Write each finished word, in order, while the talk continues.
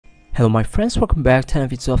Hello my friends, welcome back to another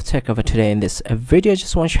video of Tech Over. Today in this video I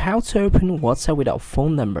just want to show you how to open WhatsApp without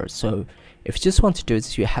phone number. So if you just want to do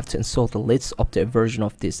this, you have to install the latest update version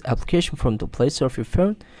of this application from the Play Store of your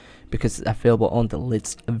phone, because it's available on the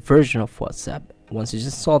latest version of WhatsApp. Once you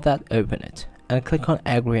just install that, open it and click on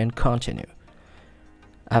agree and continue.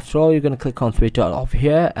 After all, you're going to click on three dots over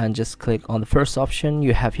here and just click on the first option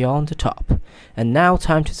you have here on the top. And now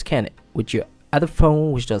time to scan it with your other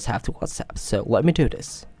phone which does have to WhatsApp. So let me do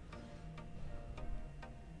this.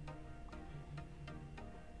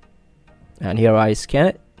 And here I scan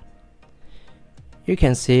it. You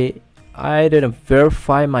can see I didn't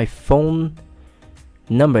verify my phone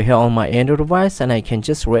number here on my Android device, and I can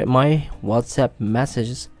just read my WhatsApp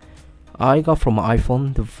messages I got from my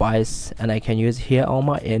iPhone device, and I can use it here on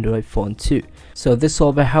my Android phone too. So this is all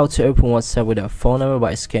about how to open WhatsApp with a phone number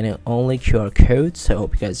by scanning only QR codes. So I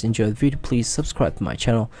hope you guys enjoyed the video. Please subscribe to my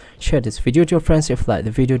channel, share this video with your friends. If you like the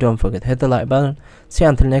video, don't forget to hit the like button. See you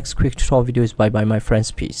until next quick tutorial videos. Bye bye my friends,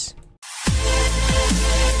 peace.